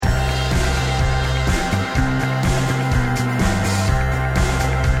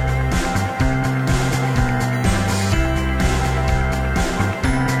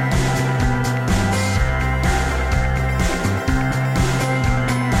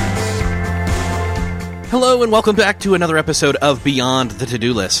Hello and welcome back to another episode of Beyond the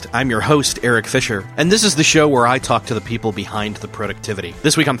To-Do List. I'm your host, Eric Fisher, and this is the show where I talk to the people behind the productivity.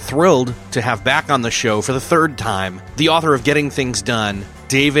 This week I'm thrilled to have back on the show for the third time the author of Getting Things Done,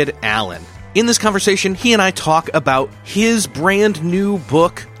 David Allen. In this conversation, he and I talk about his brand new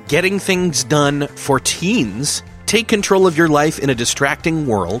book, Getting Things Done for Teens, Take Control of Your Life in a Distracting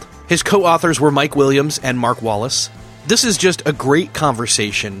World. His co-authors were Mike Williams and Mark Wallace. This is just a great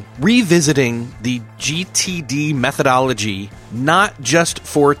conversation, revisiting the GTD methodology, not just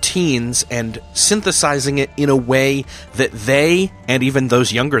for teens, and synthesizing it in a way that they, and even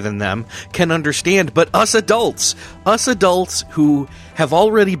those younger than them, can understand, but us adults who have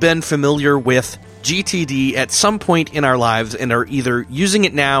already been familiar with GTD at some point in our lives and are either using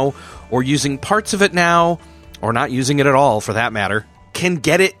it now, or using parts of it now, or not using it at all, for that matter, can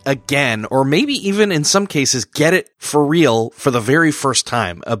get it again, or maybe even in some cases get it for real for the very first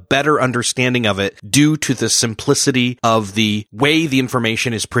time, a better understanding of it due to the simplicity of the way the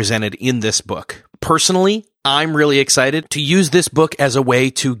information is presented in this book. Personally, I'm really excited to use this book as a way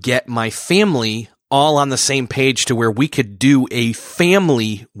to get my family all on the same page to where we could do a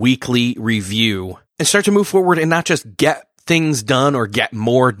family weekly review and start to move forward and not just get things done or get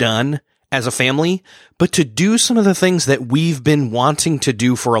more done as a family, but to do some of the things that we've been wanting to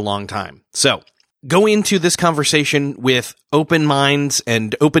do for a long time. So, go into this conversation with open minds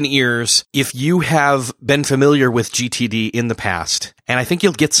and open ears if you have been familiar with GTD in the past, and I think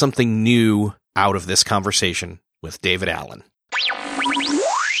you'll get something new out of this conversation with David Allen.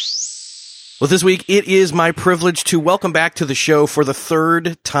 Well, this week, it is my privilege to welcome back to the show for the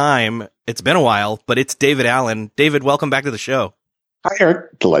third time. It's been a while, but it's David Allen. David, welcome back to the show. Hi,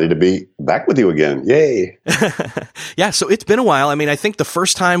 Eric. Delighted to be back with you again. Yay. Yeah, so it's been a while. I mean, I think the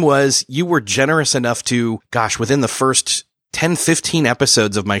first time was you were generous enough to, within the first 10, 15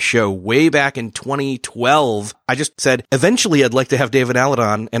 episodes of my show, way back in 2012, I just said, eventually I'd like to have David Allen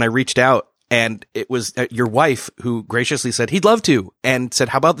on, and I reached out, and it was your wife who graciously said, he'd love to, and said,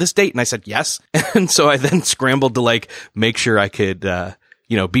 how about this date? And I said, yes. And so I then scrambled to make sure I could,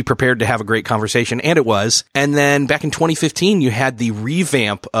 be prepared to have a great conversation, and it was. And then back in 2015, you had the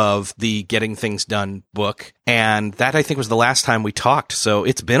revamp of the Getting Things Done book, and that I think was the last time we talked, so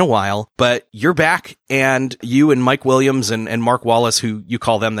it's been a while, but you're back, and you and Mike Williams and Mark Wallace, who you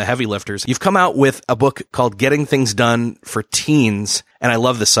call them the heavy lifters, you've come out with a book called Getting Things Done for Teens, and I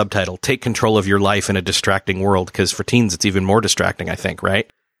love the subtitle, Take Control of Your Life in a Distracting World, because for teens, it's even more distracting, I think, right?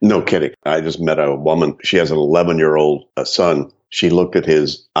 No kidding. I just met a woman. She has an 11-year-old son. She looked at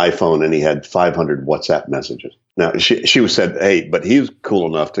his iPhone and he had 500 WhatsApp messages. Now, she said, hey, but he's cool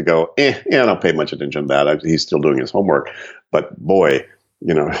enough to go, I don't pay much attention to that. He's still doing his homework. But boy,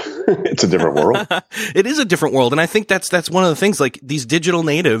 it's a different world. It is a different world. And I think that's one of the things, like these digital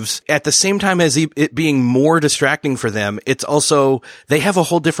natives, at the same time as it being more distracting for them, it's also, they have a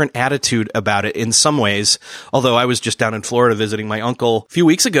whole different attitude about it in some ways. Although I was just down in Florida visiting my uncle a few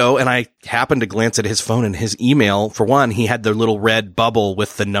weeks ago, and I happened to glance at his phone and his email. For one, he had the little red bubble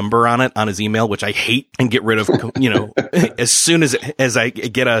with the number on it on his email, which I hate and get rid of, as soon as I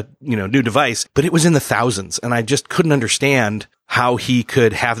get a, new device. But it was in the thousands, and I just couldn't understand how he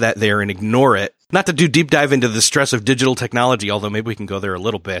could have that there and ignore it. Not to do deep dive into the stress of digital technology, although maybe we can go there a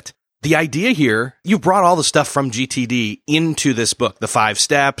little bit. The idea here, you brought all the stuff from GTD into this book, the 5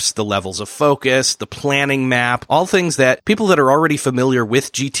 steps, the levels of focus, the planning map, all things that people that are already familiar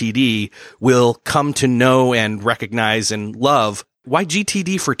with GTD will come to know and recognize and love. Why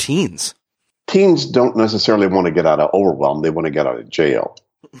GTD for teens? Teens don't necessarily want to get out of overwhelm. They want to get out of jail.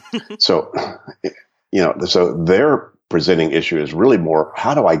 So their presenting issue is really more,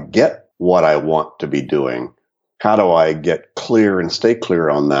 how do I get what I want to be doing? How do I get clear and stay clear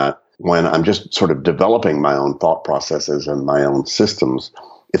on that when I'm just sort of developing my own thought processes and my own systems,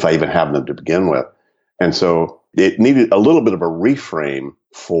 if I even have them to begin with? And so it needed a little bit of a reframe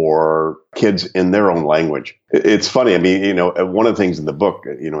for kids in their own language. It's funny. I mean, one of the things in the book,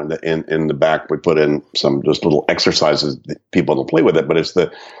 in the back, we put in some just little exercises that people don't play with it, but it's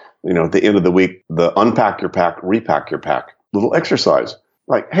at the end of the week, the unpack your pack, repack your pack, little exercise.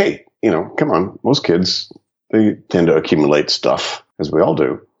 Like, hey, come on, most kids, they tend to accumulate stuff, as we all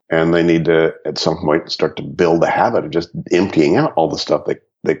do. And they need to, at some point, start to build a habit of just emptying out all the stuff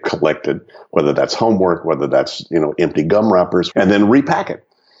they collected, whether that's homework, whether that's, empty gum wrappers, and then repack it.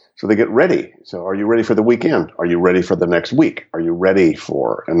 So they get ready. So are you ready for the weekend? Are you ready for the next week? Are you ready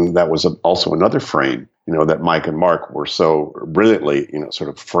for, and that was also another frame, that Mike and Mark were so brilliantly, sort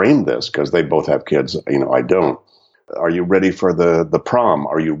of framed this, because they both have kids, I don't. Are you ready for the prom?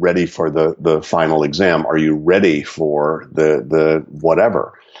 Are you ready for the final exam? Are you ready for the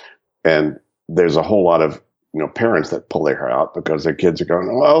whatever? And there's a whole lot of parents that pull their hair out because their kids are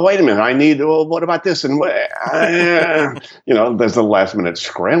going, well, wait a minute, what about this? And, there's the last minute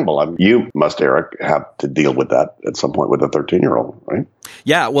scramble. I mean, you must, Eric, have to deal with that at some point with a 13-year-old, right?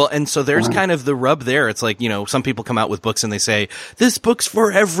 Yeah. Well, and so there's kind of the rub there. It's like, some people come out with books and they say, this book's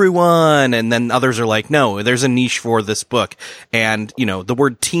for everyone. And then others are like, no, there's a niche for this book. And, the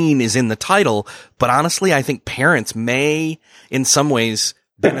word teen is in the title, but honestly, I think parents may, in some ways,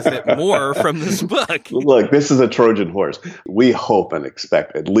 benefit more from this book. Look, this is a Trojan horse. We hope and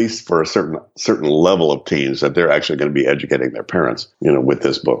expect, at least for a certain level of teens, that they're actually going to be educating their parents, with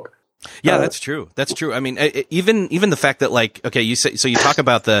this book. Yeah, that's true. That's true. I mean, even the fact that you say, so you talk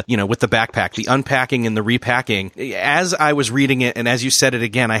about the, with the backpack, the unpacking and the repacking. As I was reading it and as you said it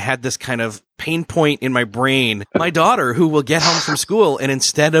again, I had this kind of pain point in my brain. My daughter, who will get home from school and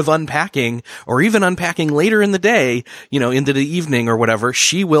instead of unpacking or even unpacking later in the day, into the evening or whatever,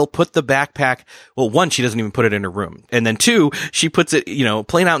 she will put the backpack. Well, one, she doesn't even put it in her room. And then two, she puts it,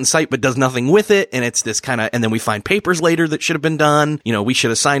 plain out in sight, but does nothing with it. And it's this kind of, and then we find papers later that should have been done. We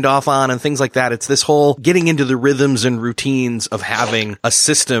should have signed off on and things like that. It's this whole getting into the rhythms and routines of having a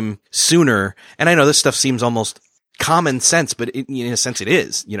system sooner. And I know this stuff seems almost common sense, but in a sense it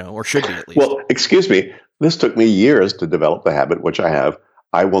is, or should be at least. Well, excuse me. This took me years to develop the habit, which I have.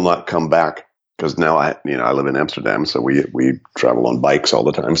 I will not come back because now I live in Amsterdam, so we travel on bikes all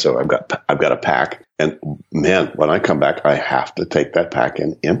the time. So I've got a pack, and man, when I come back, I have to take that pack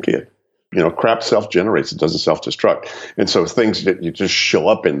and empty it. Crap self-generates. It doesn't self-destruct. And so things that you just show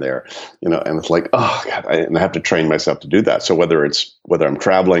up in there, and it's like, oh God, and I have to train myself to do that. So whether I'm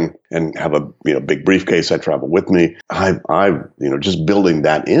traveling and have a, big briefcase I travel with me, I just building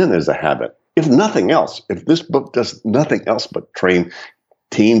that in as a habit. If nothing else, if this book does nothing else but train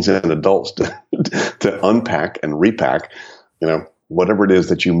teens and adults to unpack and repack, whatever it is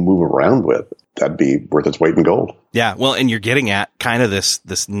that you move around with, that'd be worth its weight in gold. Yeah. Well, and you're getting at kind of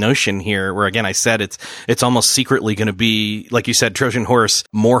this notion here where, again, I said it's almost secretly going to be, like you said, Trojan horse,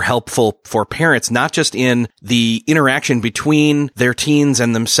 more helpful for parents, not just in the interaction between their teens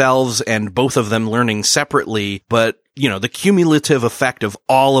and themselves and both of them learning separately, but the cumulative effect of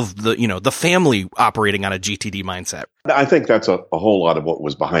all of the family operating on a GTD mindset. I think that's a whole lot of what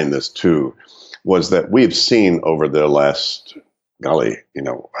was behind this too, was that we've seen over the last, golly,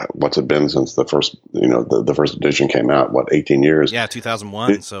 what's it been since the first, the first edition came out? 18 years? Yeah,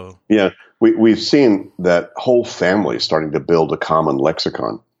 2001. So yeah, we've seen that whole family starting to build a common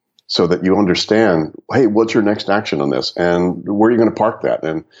lexicon, so that you understand, hey, what's your next action on this, and where are you going to park that,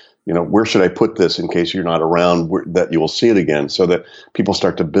 and where should I put this in case you're not around, that you will see it again, so that people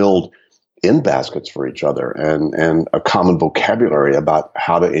start to build in baskets for each other and a common vocabulary about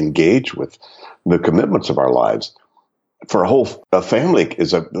how to engage with the commitments of our lives. For a family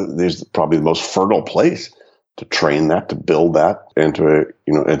is probably the most fertile place to train that, to build that, and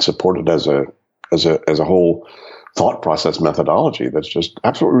and support it as a whole thought process methodology that's just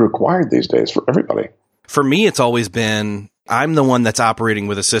absolutely required these days for everybody. For me, it's always been, I'm the one that's operating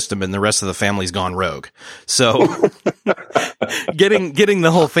with a system and the rest of the family's gone rogue. So getting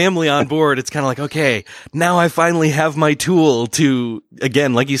the whole family on board, it's kind of like, okay, now I finally have my tool to,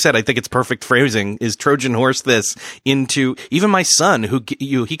 again, like you said, I think it's perfect phrasing, is Trojan horse this into even my son, who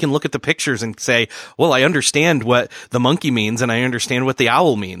he can look at the pictures and say, well, I understand what the monkey means and I understand what the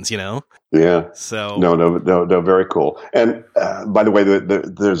owl means, Yeah. So no, very cool. And by the way,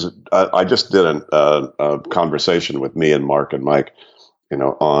 I just did a conversation with me and Mark and Mike,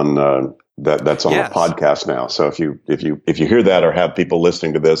 on that's on a podcast now. So if you hear that or have people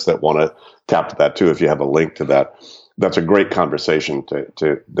listening to this that want to tap to that too, if you have a link to that, that's a great conversation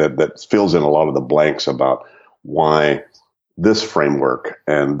that fills in a lot of the blanks about why this framework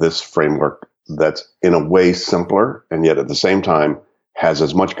that's in a way simpler and yet at the same time has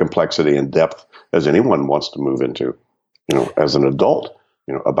as much complexity and depth as anyone wants to move into, as an adult,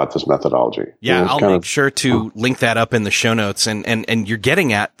 about this methodology. Yeah, I'll make sure to link that up in the show notes. And you're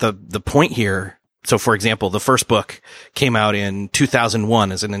getting at the point here. So, for example, the first book came out in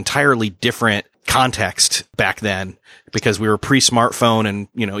 2001 as an entirely different context back then, because we were pre-smartphone and,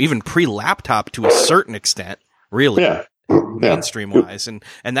 even pre-laptop to a certain extent, really. Yeah. Mainstream wise. And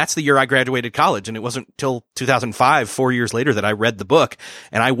that's the year I graduated college. And it wasn't till 2005, 4 years later, that I read the book.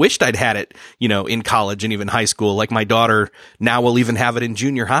 And I wished I'd had it, in college and even high school. Like my daughter now will even have it in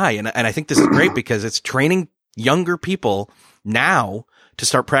junior high. And I think this is great because it's training younger people now to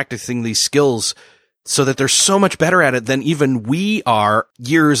start practicing these skills so that they're so much better at it than even we are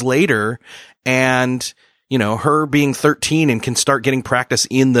years later. And, her being 13 and can start getting practice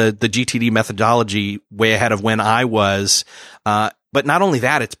in the GTD methodology way ahead of when I was, But not only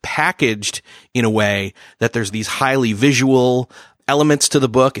that, it's packaged in a way that there's these highly visual elements to the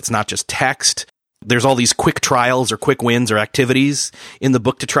book. It's not just text. There's all these quick trials or quick wins or activities in the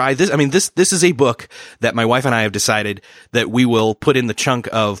book to try. This is a book that my wife and I have decided that we will put in the chunk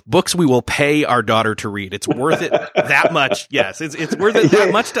of books we will pay our daughter to read. It's worth it that much. Yes, it's worth it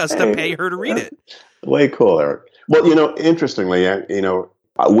that much to us to pay her to read it. Way cool, Eric. Well, interestingly,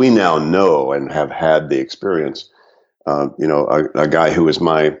 we now know and have had the experience. A guy who was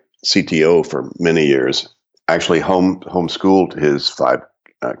my CTO for many years actually homeschooled his 5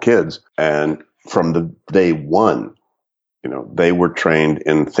 kids, and from the day one, they were trained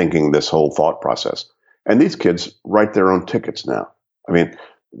in thinking this whole thought process. And these kids write their own tickets now. I mean,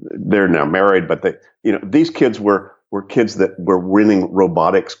 they're now married, but these kids were kids that were winning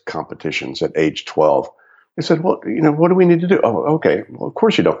robotics competitions at age 12. They said, well, what do we need to do? Oh, okay. Well, of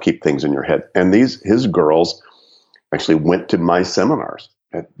course you don't keep things in your head. And his girls actually went to my seminars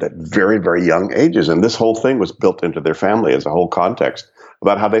at very, very young ages. And this whole thing was built into their family as a whole context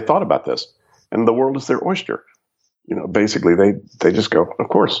about how they thought about this. And the world is their oyster. Basically they just go, of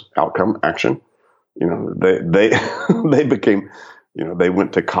course, outcome, action. They became, they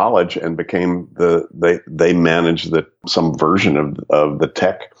went to college and became they managed some version of the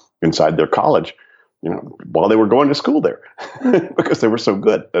tech inside their college, while they were going to school there because they were so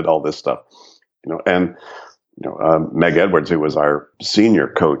good at all this stuff, and Meg Edwards, who was our senior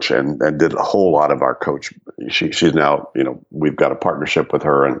coach and did a whole lot of our coach. She's now, we've got a partnership with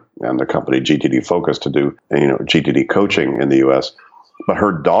her and the company GTD Focus to do, GTD coaching in the U.S. But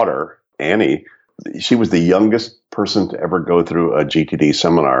her daughter, Annie, she was the youngest person to ever go through a GTD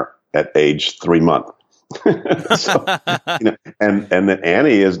seminar at age 3 months. So, and then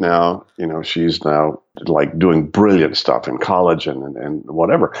Annie is now, she's now like doing brilliant stuff in college and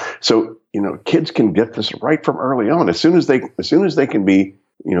whatever. So, kids can get this right from early on. As soon as they can be,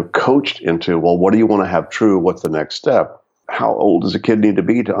 coached into, well, what do you want to have true? What's the next step? How old does a kid need to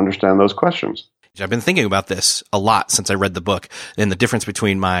be to understand those questions? I've been thinking about this a lot since I read the book and the difference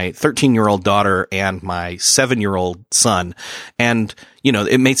between my 13-year-old daughter and my 7-year-old son. And,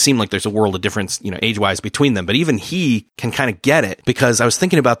 it may seem like there's a world of difference, age-wise between them, but even he can kind of get it because I was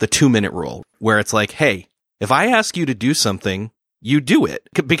thinking about the 2-minute rule where it's like, hey, if I ask you to do something, you do it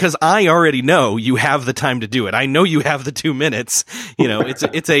because I already know you have the time to do it. I know you have the 2 minutes.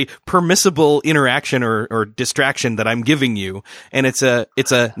 It's a permissible interaction or distraction that I'm giving you. And it's a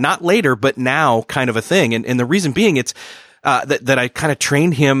not later, but now kind of a thing. And the reason being it's, that I kind of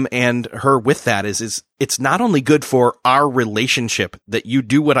trained him and her with that is it's not only good for our relationship that you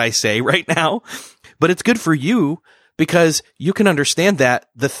do what I say right now, but it's good for you because you can understand that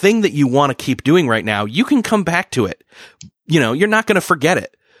the thing that you want to keep doing right now, you can come back to it. You're not going to forget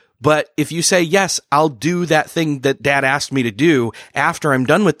it. But if you say, yes, I'll do that thing that dad asked me to do after I'm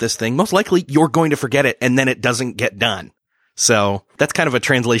done with this thing, most likely you're going to forget it and then it doesn't get done. So that's kind of a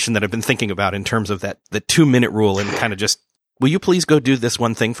translation that I've been thinking about in terms of the 2-minute rule and kind of just, will you please go do this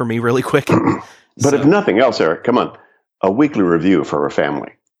one thing for me really quick? But if nothing else, Eric, come on, a weekly review for a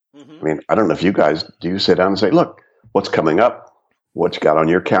family. Mm-hmm. I mean, I don't know if you guys, do you sit down and say, look, what's coming up? What you got on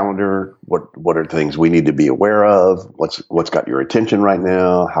your calendar? What are things we need to be aware of? What's got your attention right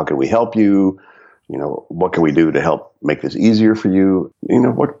now? How can we help you? What can we do to help make this easier for you?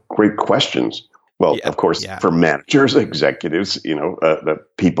 What great questions. Well, of course, for managers, executives, the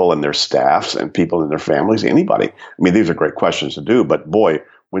people and their staffs and people and their families, anybody. I mean, these are great questions to do. But boy,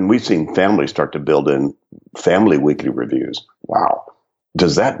 when we've seen families start to build in family weekly reviews, wow,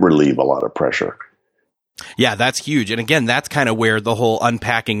 does that relieve a lot of pressure? Yeah, that's huge. And again, that's kind of where the whole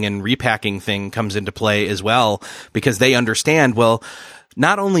unpacking and repacking thing comes into play as well, because they understand, well,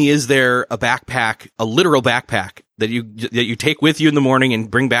 not only is there a backpack, a literal backpack that you take with you in the morning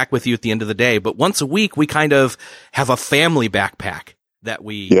and bring back with you at the end of the day, but once a week we kind of have a family backpack that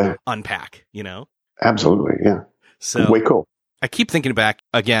we unpack, Absolutely. Yeah. So way cool. I keep thinking back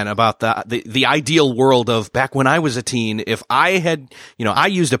again about the ideal world of back when I was a teen. If I had, I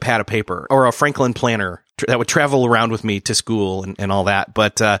used a pad of paper or a Franklin planner that would travel around with me to school and all that.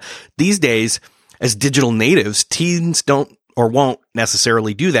 But these days, as digital natives, teens don't or won't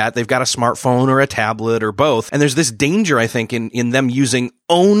necessarily do that. They've got a smartphone or a tablet or both. And there's this danger, I think, in them using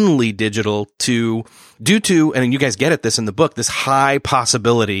only digital due to, and you guys get at this in the book, this high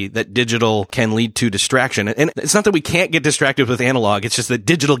possibility that digital can lead to distraction. And it's not that we can't get distracted with analog. It's just that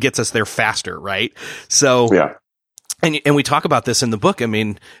digital gets us there faster, right? So And we talk about this in the book. I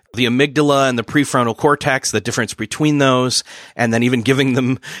mean, the amygdala and the prefrontal cortex, the difference between those, and then even giving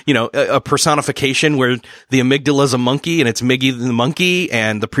them, a personification where the amygdala is a monkey and it's Miggy the monkey,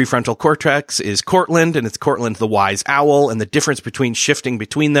 and the prefrontal cortex is Cortland and it's Cortland the wise owl, and the difference between shifting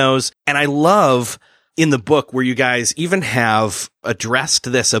between those. And I love in the book where you guys even have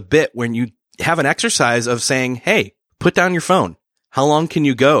addressed this a bit when you have an exercise of saying, hey, put down your phone. How long can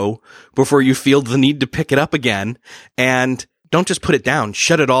you go before you feel the need to pick it up again? And don't just put it down,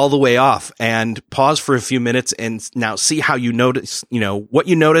 shut it all the way off and pause for a few minutes and now see how you notice, what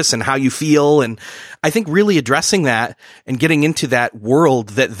you notice and how you feel. And I think really addressing that and getting into that world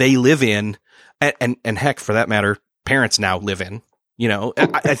that they live in and heck, for that matter, parents now live in,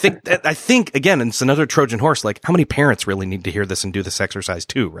 I think again, it's another Trojan horse. Like, how many parents really need to hear this and do this exercise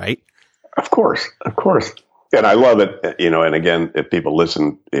too, right? Of course. And I love it, and again, if people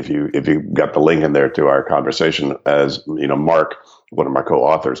listen, if you got the link in there to our conversation, as Mark, one of my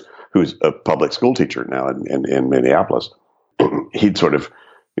co-authors, who's a public school teacher now in Minneapolis, he'd sort of,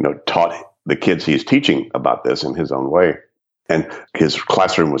 taught the kids he's teaching about this in his own way. And his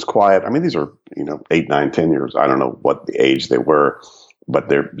classroom was quiet. I mean, these are, 8, 9, 10 years. I don't know what the age they were, but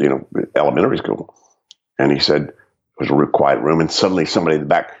they're, elementary school. And he said it was a real quiet room. And suddenly somebody in the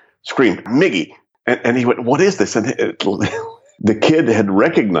back screamed, Miggy. And he went, what is this? And the kid had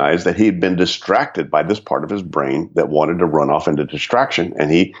recognized that he had been distracted by this part of his brain that wanted to run off into distraction.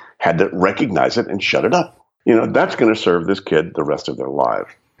 And he had to recognize it and shut it up. That's going to serve this kid the rest of their lives.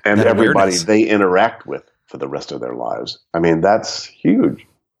 And that everybody awareness they interact with for the rest of their lives. I mean, that's huge.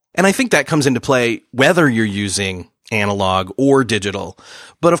 And I think that comes into play whether you're using analog or digital.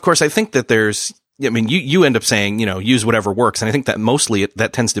 But of course, I think that you end up saying, use whatever works. And I think that mostly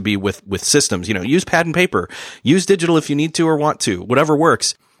that tends to be with systems, use pad and paper, use digital if you need to or want to, whatever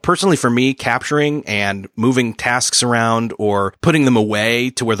works. Personally, for me, capturing and moving tasks around or putting them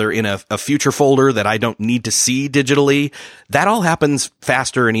away to where they're in a future folder that I don't need to see digitally, that all happens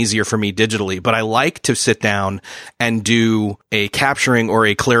faster and easier for me digitally. But I like to sit down and do a capturing or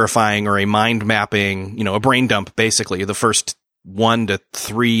a clarifying or a mind mapping, a brain dump, basically, the first 1 to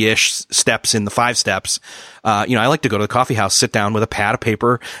 3-ish steps in the 5 steps. I like to go to the coffee house, sit down with a pad of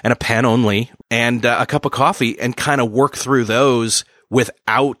paper and a pen only and a cup of coffee and kind of work through those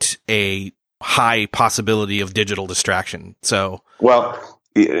without a high possibility of digital distraction. So, well,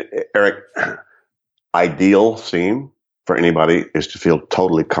 Eric, ideal scene for anybody is to feel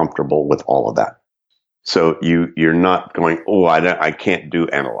totally comfortable with all of that. So you're not going, oh, I can't do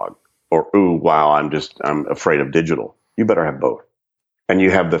analog, or oh, wow, I'm afraid of digital. You better have both. And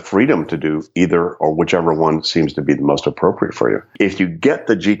you have the freedom to do either or whichever one seems to be the most appropriate for you. If you get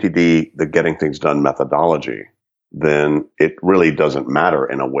the GTD, the getting things done methodology, then it really doesn't matter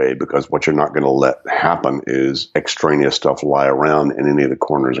in a way, because what you're not going to let happen is extraneous stuff lie around in any of the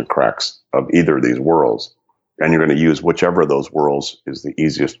corners and cracks of either of these worlds. And you're going to use whichever of those worlds is the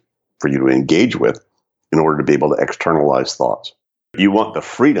easiest for you to engage with in order to be able to externalize thoughts. You want the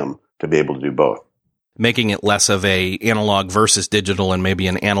freedom to be able to do both. Making it less of a analog versus digital and maybe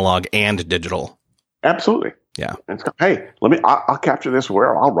an analog and digital. Absolutely. Yeah. It's, hey, I'll capture this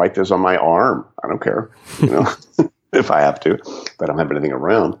where I'll write this on my arm. I don't care, if I have to, if I don't have anything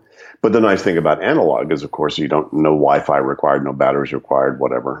around. But the nice thing about analog is, of course, you don't, no Wi-Fi required, no batteries required,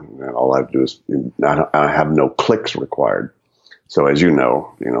 whatever. And all I have to do is, I have no clicks required. So as you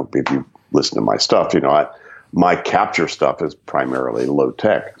know, if you listen to my stuff, my capture stuff is primarily low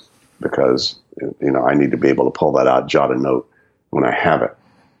tech because, I need to be able to pull that out, jot a note when I have it,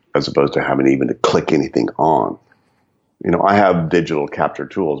 as opposed to having even to click anything on. I have digital capture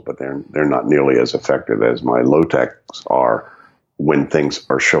tools, but they're not nearly as effective as my low techs are when things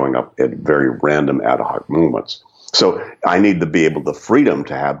are showing up at very random ad hoc moments. So I need to be able the freedom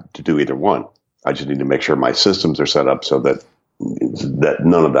to do either one. I just need to make sure my systems are set up so that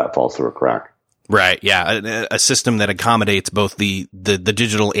none of that falls through a crack. Right. Yeah. A system that accommodates both the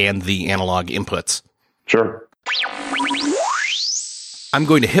digital and the analog inputs. Sure. I'm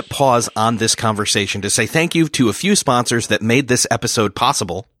going to hit pause on this conversation to say thank you to a few sponsors that made this episode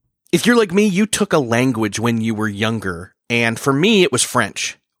possible. If you're like me, you took a language when you were younger, and for me, it was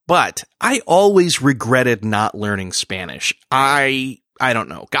French. But I always regretted not learning Spanish. I don't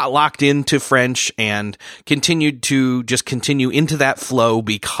know, got locked into French and continued to just continue into that flow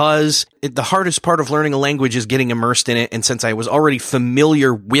because the hardest part of learning a language is getting immersed in it. And since I was already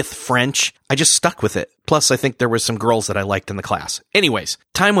familiar with French, I just stuck with it. Plus, I think there was some girls that I liked in the class. Anyways,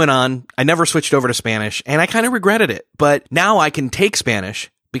 time went on. I never switched over to Spanish and I kind of regretted it. But now I can take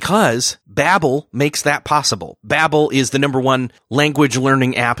Spanish, because Babbel makes that possible. Babbel is the #1 language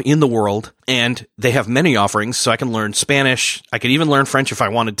learning app in the world, and they have many offerings, so I can learn Spanish. I could even learn French if I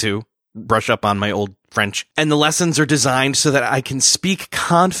wanted to, brush up on my old French. And the lessons are designed so that I can speak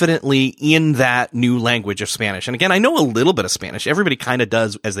confidently in that new language of Spanish. And again, I know a little bit of Spanish. Everybody kind of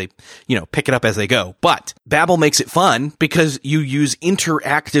does as they, pick it up as they go. But Babbel makes it fun because you use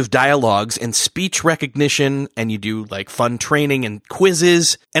interactive dialogues and speech recognition, and you do like fun training and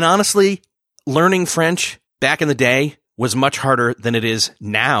quizzes. And honestly, learning French back in the day was much harder than it is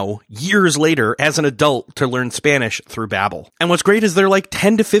now, years later, as an adult, to learn Spanish through Babbel. And what's great is they're like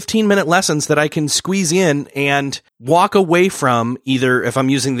 10 to 15 minute lessons that I can squeeze in and walk away from, either if I'm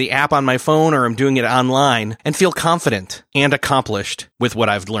using the app on my phone or I'm doing it online, and feel confident and accomplished with what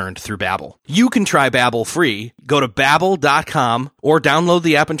I've learned through Babbel. You can try Babbel free. Go to Babbel.com or download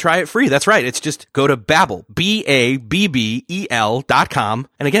the app and try it free. That's right. It's just go to Babbel, Babbel.com.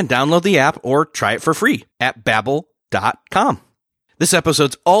 And again, download the app or try it for free at Babbel.com. This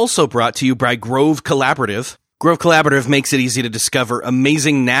episode's also brought to you by Grove Collaborative. Grove Collaborative makes it easy to discover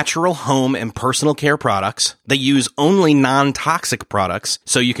amazing natural home and personal care products. They use only non-toxic products,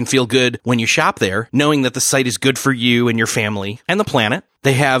 so you can feel good when you shop there, knowing that the site is good for you and your family and the planet.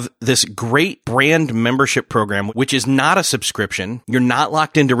 They have this great brand membership program, which is not a subscription. You're not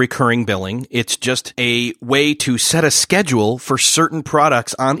locked into recurring billing. It's just a way to set a schedule for certain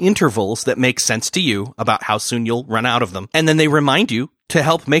products on intervals that make sense to you about how soon you'll run out of them. And then they remind you to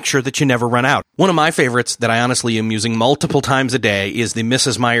help make sure that you never run out. One of my favorites that I honestly am using multiple times a day is the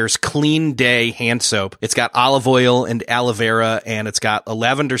Mrs. Meyer's Clean Day hand soap. It's got olive oil and aloe vera, and it's got a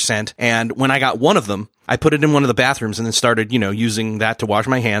lavender scent. And when I got one of them, I put it in one of the bathrooms and then started, using that to wash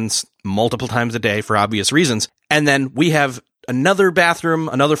my hands multiple times a day for obvious reasons. And then we have another bathroom,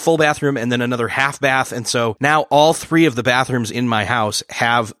 another full bathroom, and then another half bath. And so now all 3 of the bathrooms in my house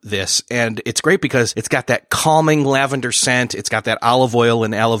have this. And it's great because it's got that calming lavender scent. It's got that olive oil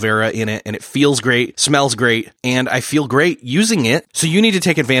and aloe vera in it, and it feels great, smells great, and I feel great using it. So you need to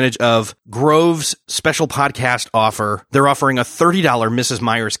take advantage of Grove's special podcast offer. They're offering a $30 Mrs.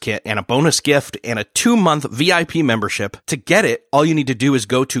 Meyer's kit and a bonus gift and a 2-month VIP membership. To get it, all you need to do is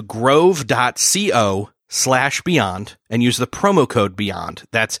go to grove.co/beyond and use the promo code BEYOND.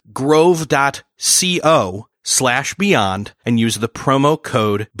 That's grove.co/beyond and use the promo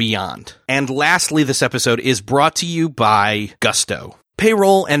code BEYOND. And lastly, this episode is brought to you by Gusto.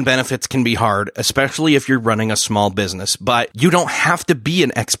 Payroll and benefits can be hard, especially if you're running a small business, but you don't have to be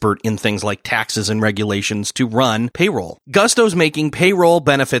an expert in things like taxes and regulations to run payroll. Gusto's making payroll,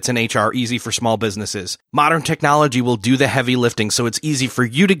 benefits, and HR easy for small businesses. Modern technology will do the heavy lifting, so it's easy for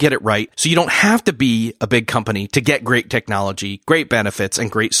you to get it right, so you don't have to be a big company to get great technology, great benefits,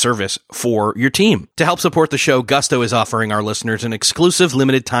 and great service for your team. To help support the show, Gusto is offering our listeners an exclusive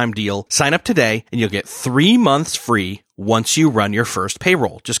limited time deal. Sign up today, and you'll get 3 months free once you run your first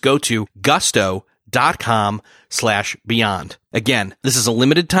payroll. Just go to gusto.com/beyond. Again, this is a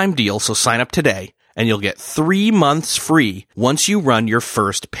limited time deal, so sign up today and you'll get 3 months free once you run your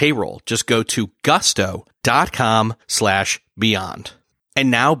first payroll. Just go to gusto.com/beyond. And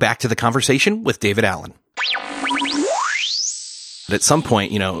now back to the conversation with David Allen. At some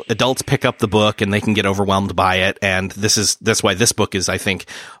point, adults pick up the book and they can get overwhelmed by it. And that's why this book is, I think,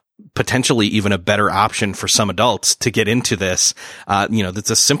 potentially even a better option for some adults to get into this. That's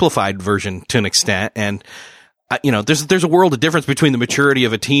a simplified version to an extent. And, there's a world of difference between the maturity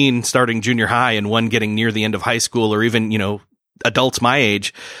of a teen starting junior high and one getting near the end of high school, or even, adults my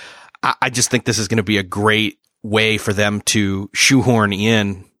age. I just think this is going to be a great way for them to shoehorn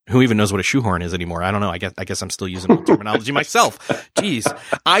in. Who even knows what a shoehorn is anymore? I don't know. I guess I'm still using old terminology myself. Jeez.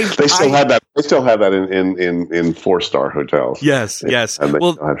 They still have that in 4-star hotels. Yes. And they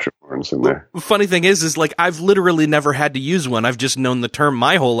still have shoehorns in there. Funny thing is like I've literally never had to use one. I've just known the term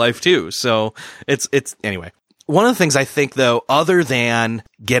my whole life too. So it's anyway. One of the things I think, though, other than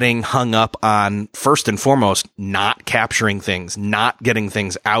getting hung up on, first and foremost, not capturing things, not getting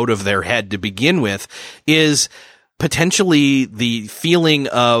things out of their head to begin with, is potentially the feeling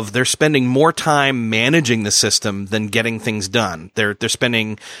of they're spending more time managing the system than getting things done. They're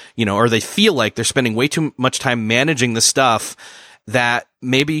spending, or they feel like they're spending way too much time managing the stuff that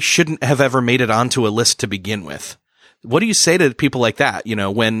maybe shouldn't have ever made it onto a list to begin with. What do you say to people like that,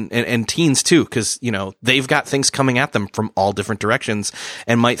 and teens too, because, they've got things coming at them from all different directions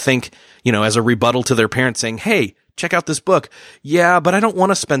and might think, as a rebuttal to their parents saying, hey, check out this book. Yeah, but I don't want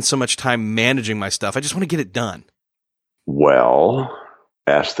to spend so much time managing my stuff. I just want to get it done. Well,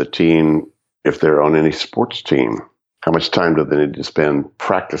 ask the teen if they're on any sports team. How much time do they need to spend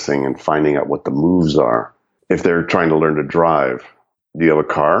practicing and finding out what the moves are? If they're trying to learn to drive, Do you have a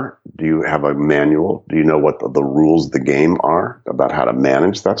car? Do you have a manual? Do you know what the rules of the game are about how to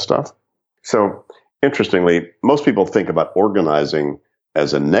manage that stuff? So interestingly, most people think about organizing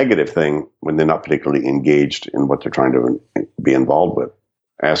as a negative thing when they're not particularly engaged in what they're trying to be involved with.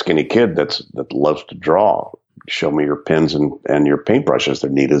 Ask any kid that loves to draw. Show me your pens and your paintbrushes. They're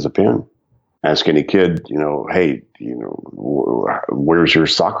neat as a pin. Ask any kid, hey, where's your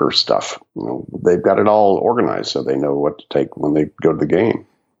soccer stuff? They've got it all organized so they know what to take when they go to the game.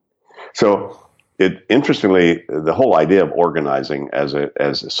 So interestingly, the whole idea of organizing as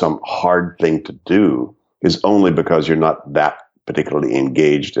some hard thing to do is only because you're not that particularly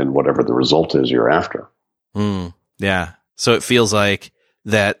engaged in whatever the result is you're after. Yeah. So it feels like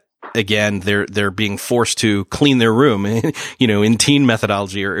that, again, they're being forced to clean their room, in teen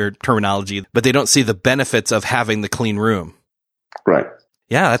methodology or terminology, but they don't see the benefits of having the clean room. Right.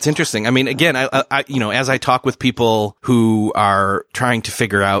 Yeah, that's interesting. I mean, again, I as I talk with people who are trying to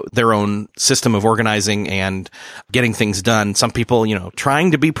figure out their own system of organizing and getting things done, some people,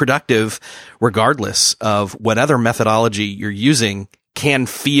 trying to be productive regardless of what other methodology you're using can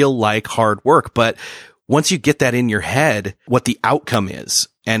feel like hard work. But once you get that in your head, what the outcome is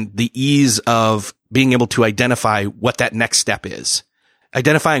and the ease of being able to identify what that next step is.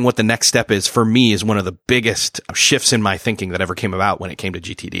 Identifying what the next step is for me is one of the biggest shifts in my thinking that ever came about when it came to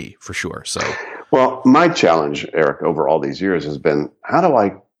GTD, for sure. So, well, my challenge, Eric, over all these years has been, how do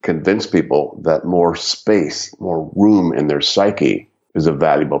I convince people that more space, more room in their psyche is a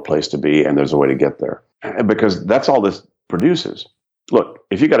valuable place to be, and there's a way to get there? Because that's all this produces. Look,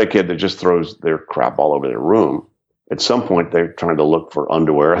 if you got a kid that just throws their crap all over their room, at some point they're trying to look for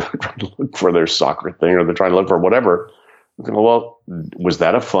underwear, they're trying to look for their soccer thing, or they're trying to look for whatever. Well, was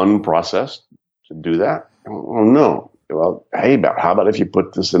that a fun process to do that? Oh, no. Well, hey, how about if you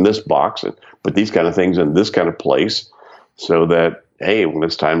put this in this box and put these kind of things in this kind of place so that, hey, when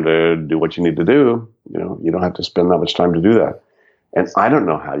it's time to do what you need to do, you don't have to spend that much time to do that. And I don't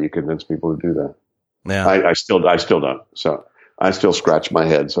know how you convince people to do that. Yeah. I still don't. So I still scratch my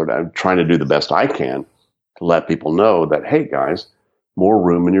head. So I'm trying to do the best I can to let people know that, hey, guys, more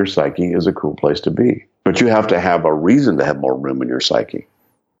room in your psyche is a cool place to be. But you have to have a reason to have more room in your psyche.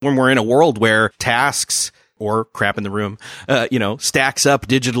 When we're in a world where tasks or crap in the room, stacks up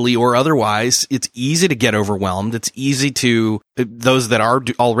digitally or otherwise, it's easy to get overwhelmed. It's easy to, those that are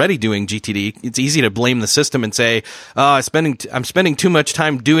already doing GTD, it's easy to blame the system and say, I'm spending too much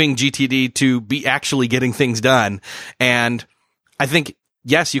time doing GTD to be actually getting things done. And I think,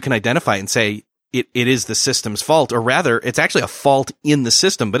 yes, you can identify and say, it is the system's fault, or rather, it's actually a fault in the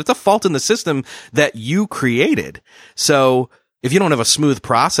system, but it's a fault in the system that you created. So if you don't have a smooth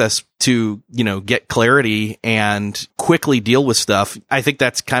process to, get clarity and quickly deal with stuff, I think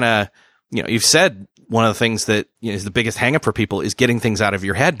that's kind of, you've said one of the things that is the biggest hang up for people is getting things out of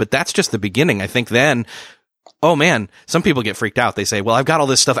your head, but that's just the beginning. I think then, oh man, some people get freaked out. They say, well, I've got all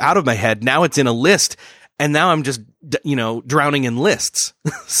this stuff out of my head. Now it's in a list. And now I'm just, drowning in lists.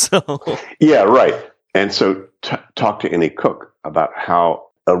 So yeah, right. And so talk to any cook about how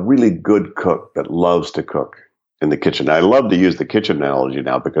a really good cook that loves to cook in the kitchen. I love to use the kitchen analogy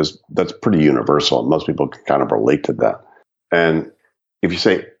now because that's pretty universal and most people can kind of relate to that. And if you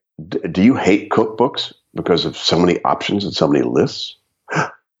say, do you hate cookbooks because of so many options and so many lists?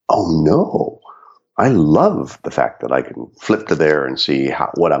 Oh no. I love the fact that I can flip to there and see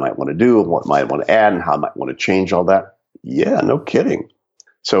what I might want to do, what I might want to add, and how I might want to change all that. Yeah, no kidding.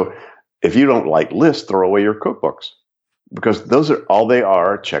 So if you don't like lists, throw away your cookbooks because those are all they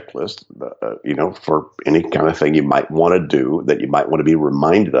are, checklists, for any kind of thing you might want to do that you might want to be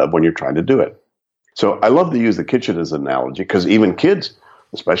reminded of when you're trying to do it. So I love to use the kitchen as an analogy because even kids,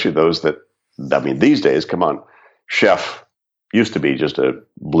 especially those these days, come on, chef used to be just a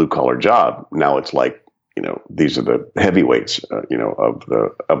blue collar job. Now it's like, these are the heavyweights,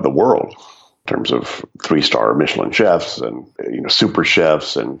 of the world in terms of 3-star Michelin chefs and, super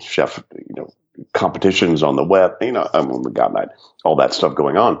chefs and chef, competitions on the web, all that stuff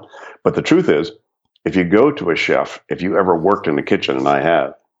going on. But the truth is, if you go to a chef, if you ever worked in the kitchen, and I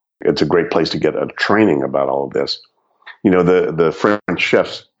have, it's a great place to get a training about all of this. The French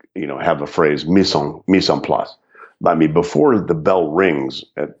chefs, have a phrase, mise en place. I mean, before the bell rings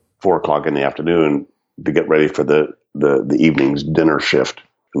at 4:00 in the afternoon to get ready for the evening's dinner shift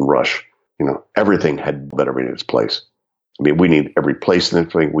and rush, everything had better be in its place. I mean, we need every place in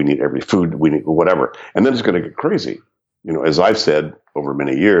everything. We need every food. We need whatever. And then it's going to get crazy. As I've said over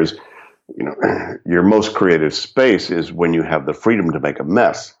many years, your most creative space is when you have the freedom to make a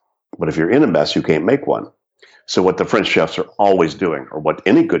mess. But if you're in a mess, you can't make one. So what the French chefs are always doing, or what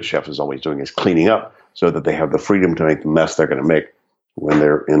any good chef is always doing, is cleaning up so that they have the freedom to make the mess they're going to make. when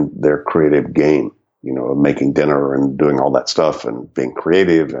they're in their creative game, making dinner and doing all that stuff and being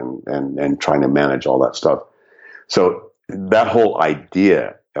creative and trying to manage all that stuff. So that whole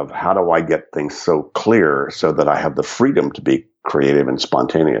idea of how do I get things so clear so that I have the freedom to be creative and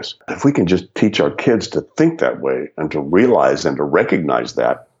spontaneous. If we can just teach our kids to think that way and to realize and to recognize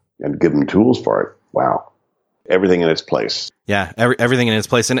that and give them tools for it, wow, everything in its place. Yeah, everything in its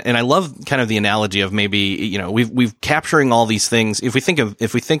place. And I love kind of the analogy of maybe, we've capturing all these things. If we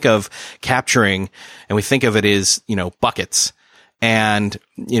think of capturing and we think of it as, buckets, and,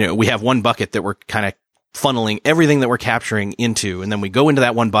 we have one bucket that we're kind of funneling everything that we're capturing into, and then we go into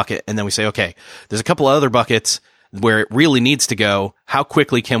that one bucket and then we say, okay, there's a couple of other buckets where it really needs to go. How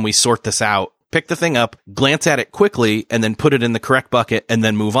quickly can we sort this out? Pick the thing up, glance at it quickly, and then put it in the correct bucket and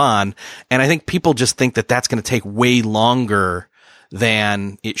then move on. And I think people just think that that's going to take way longer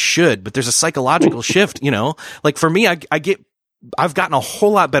than it should. But there's a psychological shift, like for me, I've gotten a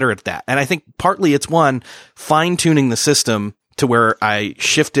whole lot better at that. And I think partly it's one, fine tuning the system to where I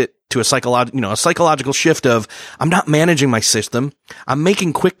shift it to a psychological shift of I'm not managing my system. I'm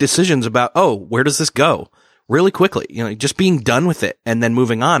making quick decisions about, where does this go? Really quickly, just being done with it and then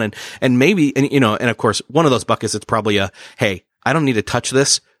moving on. And maybe, and of course, one of those buckets, it's probably hey, I don't need to touch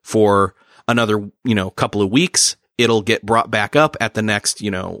this for another, couple of weeks. It'll get brought back up at the next,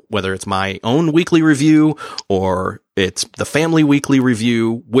 whether it's my own weekly review or it's the family weekly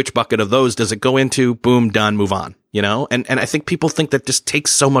review. Which bucket of those does it go into? Boom, done, move on, and I think people think that just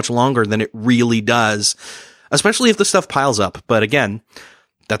takes so much longer than it really does, especially if the stuff piles up. But again,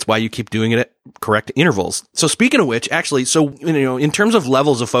 that's why you keep doing it at correct intervals. So speaking of which, actually, in terms of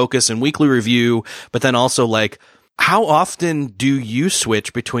levels of focus and weekly review, but then also like, how often do you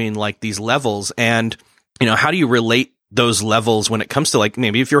switch between like these levels, and, how do you relate those levels when it comes to like,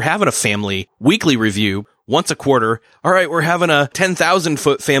 maybe if you're having a family weekly review once a quarter, all right, we're having a 10,000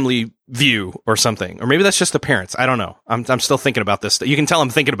 foot family view or something, or maybe that's just the parents. I don't know. I'm still thinking about this. You can tell I'm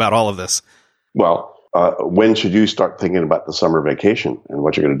thinking about all of this. Well, when should you start thinking about the summer vacation and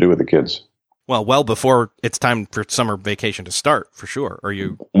what you're going to do with the kids? Well before it's time for summer vacation to start, for sure. Are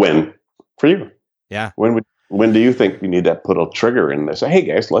you? When? For you? Yeah. When do you think you need to put a trigger in and say, hey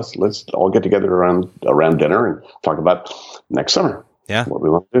guys, let's all get together around dinner and talk about next summer? Yeah. What we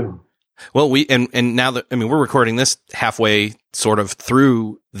want to do. Well, and now that, we're recording this halfway sort of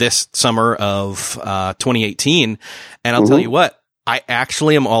through this summer of 2018. And I'll tell you what, I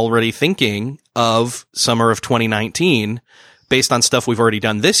actually am already thinking of summer of 2019 based on stuff we've already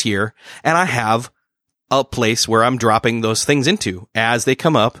done this year. And I have a place where I'm dropping those things into as they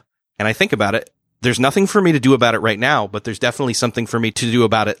come up, and I think about it. There's nothing for me to do about it right now, but there's definitely something for me to do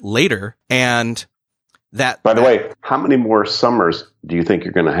about it later. And that, by the way, how many more summers do you think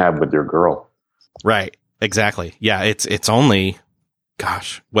you're going to have with your girl? Right. Exactly. Yeah. It's only,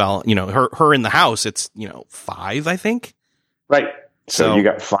 gosh, well, her in the house, it's, 5, I think. Right. So you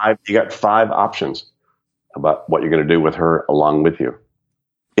got 5 options about what you're going to do with her along with you.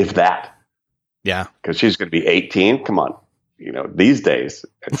 If that. Yeah. Because she's going to be 18. Come on. These days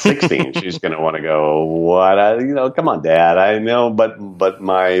at 16, she's going to want to go, come on, Dad. I know, but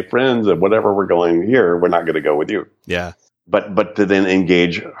my friends and whatever we're going here, we're not going to go with you. Yeah. But to then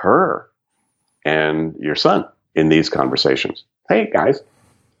engage her and your son in these conversations. Hey guys,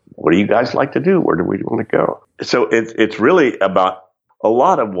 what do you guys like to do? Where do we want to go? So it's really about a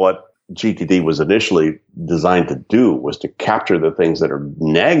lot of what GTD was initially designed to do was to capture the things that are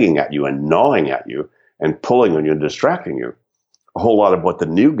nagging at you and gnawing at you and pulling on you and distracting you. A whole lot of what the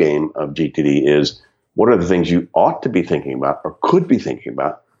new game of GTD is, what are the things you ought to be thinking about or could be thinking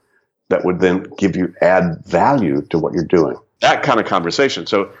about that would then add value to what you're doing? That kind of conversation.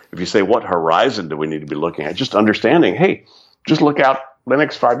 So if you say, what horizon do we need to be looking at? Just understanding, hey, just look out the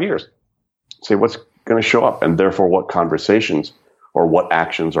next 5 years. Say what's going to show up, and therefore what conversations or what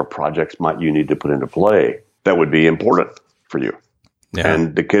actions or projects might you need to put into play that would be important for you. Yeah.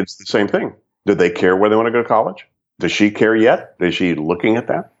 And the kids, the same thing. Do they care where they want to go to college? Does she care yet? Is she looking at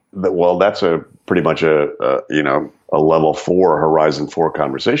that? Well, that's pretty much a level 4, horizon 4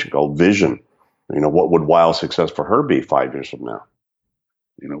 conversation called vision. What would wild success for her be 5 years from now?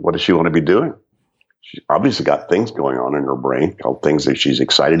 What does she want to be doing? She's obviously got things going on in her brain called things that she's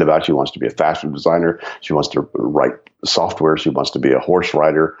excited about. She wants to be a fashion designer. She wants to write software. She wants to be a horse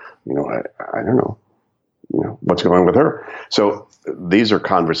rider. I don't know. What's going on with her? So these are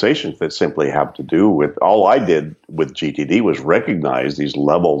conversations that simply have to do with, all I did with GTD was recognize these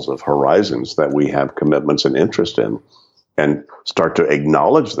levels of horizons that we have commitments and interest in and start to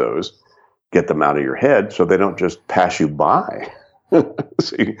acknowledge those, get them out of your head so they don't just pass you by.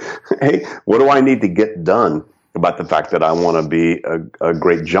 See, hey, what do I need to get done about the fact that I want to be a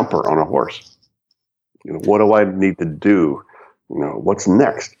great jumper on a horse. What do I need to do? What's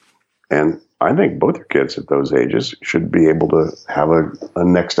next? And I think both your kids at those ages should be able to have a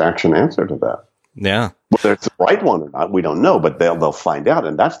next action answer to that. Yeah. Whether it's the right one or not, we don't know, but they'll find out,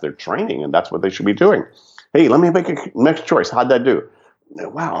 and that's their training, and that's what they should be doing. Hey, let me make a next choice. How'd that do?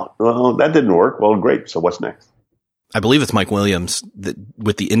 Wow, well, that didn't work. Well, great. So what's next? I believe it's Mike Williams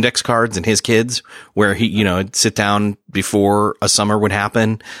with the index cards and his kids, where he, would sit down before a summer would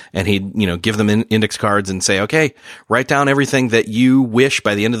happen and he'd, give them index cards and say, okay, write down everything that you wish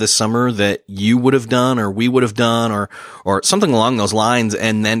by the end of the summer that you would have done or we would have done or something along those lines.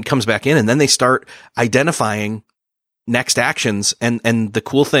 And then comes back in and then they start identifying next actions. And the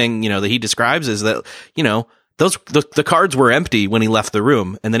cool thing, that he describes is that, the cards were empty when he left the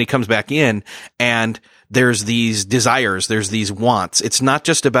room, and then he comes back in and there's these desires, there's these wants. It's not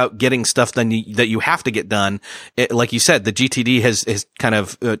just about getting stuff done that you have to get done. Like you said, the GTD has kind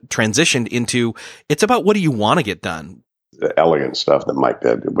of transitioned into, it's about what do you want to get done? The elegant stuff that Mike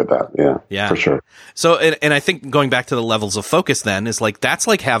did with that. Yeah, for sure. So, and I think going back to the levels of focus then is like, that's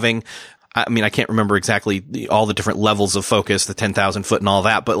like having, I mean, I can't remember exactly all the different levels of focus, the 10,000 foot and all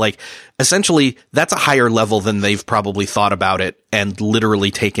that, but like essentially that's a higher level than they've probably thought about it and literally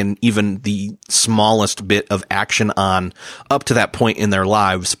taken even the smallest bit of action on up to that point in their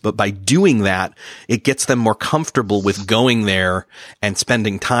lives. But by doing that, it gets them more comfortable with going there and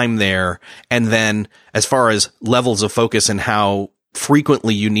spending time there. And then as far as levels of focus and how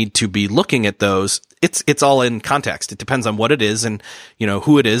frequently you need to be looking at those, it's all in context. It depends on what it is and,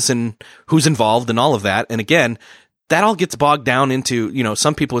 who it is and who's involved and all of that. And again, that all gets bogged down into,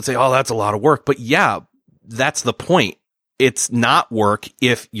 some people would say, oh, that's a lot of work. But yeah, that's the point. It's not work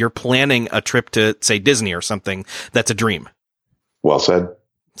if you're planning a trip to, say, Disney or something. That's a dream. Well said.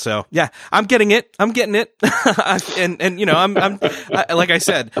 So yeah, I'm getting it. I'm like I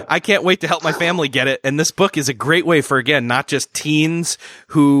said, I can't wait to help my family get it. And this book is a great way for, again, not just teens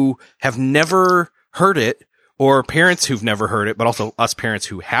who have never heard it or parents who've never heard it, but also us parents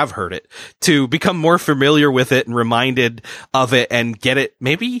who have heard it to become more familiar with it and reminded of it and get it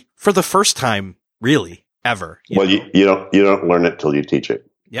maybe for the first time, really, ever. Well, you don't learn it till you teach it.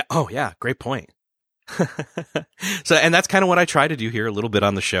 Yeah. Oh yeah. Great point. So, and that's kind of what I try to do here a little bit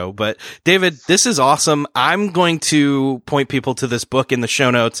on the show. But David, this is awesome. I'm going to point people to this book in the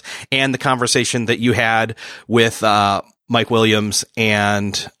show notes and the conversation that you had with Mike Williams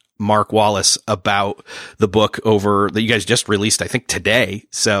and Mark Wallace about the book that you guys just released, I think today.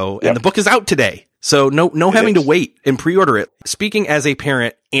 So, and the book is out today. So no having to wait and pre-order it. Speaking as a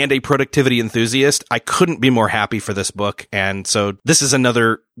parent and a productivity enthusiast, I couldn't be more happy for this book. And so this is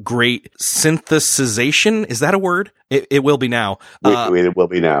another great synthesization. Is that a word? It will be now. It will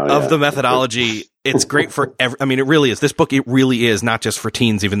be now. Of the methodology. It's great for it really is. This book, it really is not just for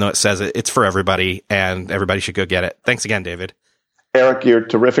teens, even though it says it. It's for everybody, and everybody should go get it. Thanks again, David. Eric, you're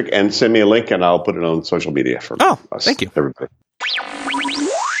terrific. And send me a link and I'll put it on social media for us. Thank you. Everybody.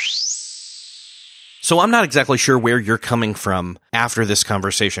 So I'm not exactly sure where you're coming from after this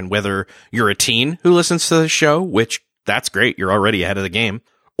conversation, whether you're a teen who listens to the show, which that's great. You're already ahead of the game.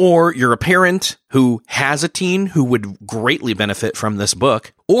 Or you're a parent who has a teen who would greatly benefit from this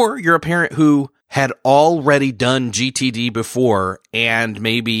book. Or you're a parent who had already done GTD before and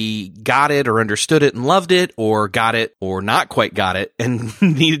maybe got it or understood it and loved it, or got it or not quite got it and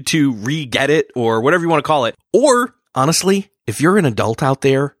needed to re-get it, or whatever you want to call it. Or honestly, if you're an adult out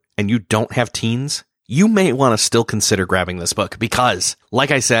there and you don't have teens, you may want to still consider grabbing this book because,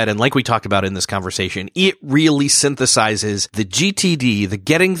 like I said, and like we talked about in this conversation, it really synthesizes the GTD, the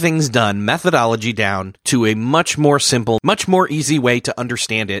getting things done methodology down to a much more simple, much more easy way to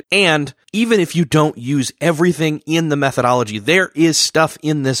understand it. And even if you don't use everything in the methodology, there is stuff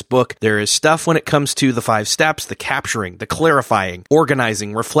in this book. There is stuff when it comes to the 5 steps, the capturing, the clarifying,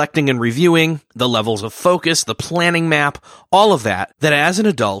 organizing, reflecting and reviewing, the levels of focus, the planning map, all of that as an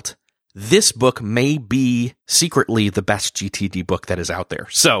adult, this book may be secretly the best GTD book that is out there.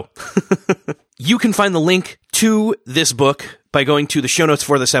 So you can find the link to this book by going to the show notes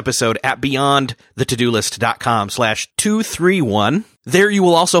for this episode at beyondthetodolist.com/231. There you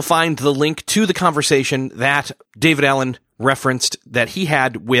will also find the link to the conversation that David Allen referenced that he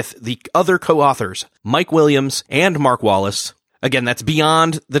had with the other co-authors, Mike Williams and Mark Wallace. Again, that's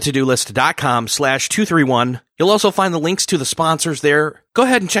beyondthetodolist.com/231. You'll also find the links to the sponsors there. Go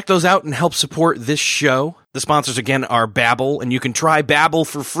ahead and check those out and help support this show. The sponsors, again, are Babbel, and you can try Babbel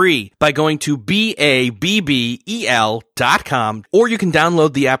for free by going to babbel.com, or you can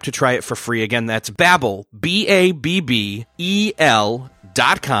download the app to try it for free. Again, that's Babbel, babbel.com,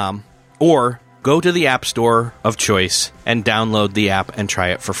 or go to the App Store of choice and download the app and try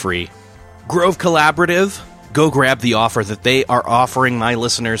it for free. Grove Collaborative, go grab the offer that they are offering my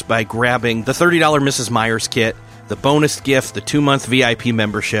listeners by grabbing the $30 Mrs. Myers kit, the bonus gift, the 2-month VIP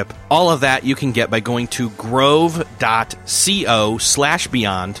membership. All of that you can get by going to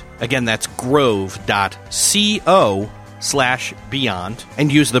grove.co/beyond. Again, that's grove.co/beyond,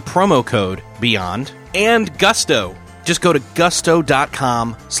 and use the promo code BEYOND. And Gusto. Just go to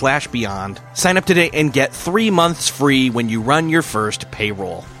gusto.com/beyond. Sign up today and get 3 months free when you run your first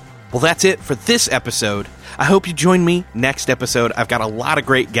payroll. Well, that's it for this episode. I hope you join me next episode. I've got a lot of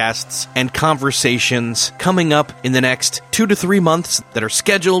great guests and conversations coming up in the next 2 to 3 months that are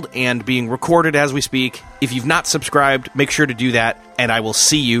scheduled and being recorded as we speak. If you've not subscribed, make sure to do that, and I will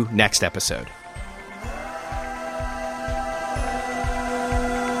see you next episode.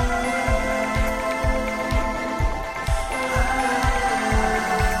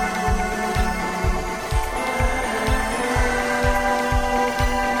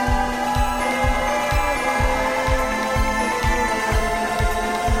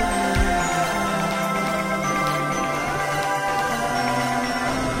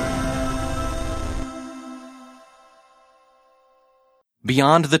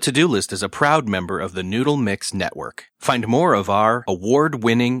 Beyond the To-Do List is a proud member of the Noodle Mix Network. Find more of our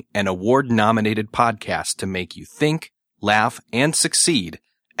award-winning and award-nominated podcasts to make you think, laugh, and succeed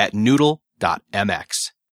at noodle.mx.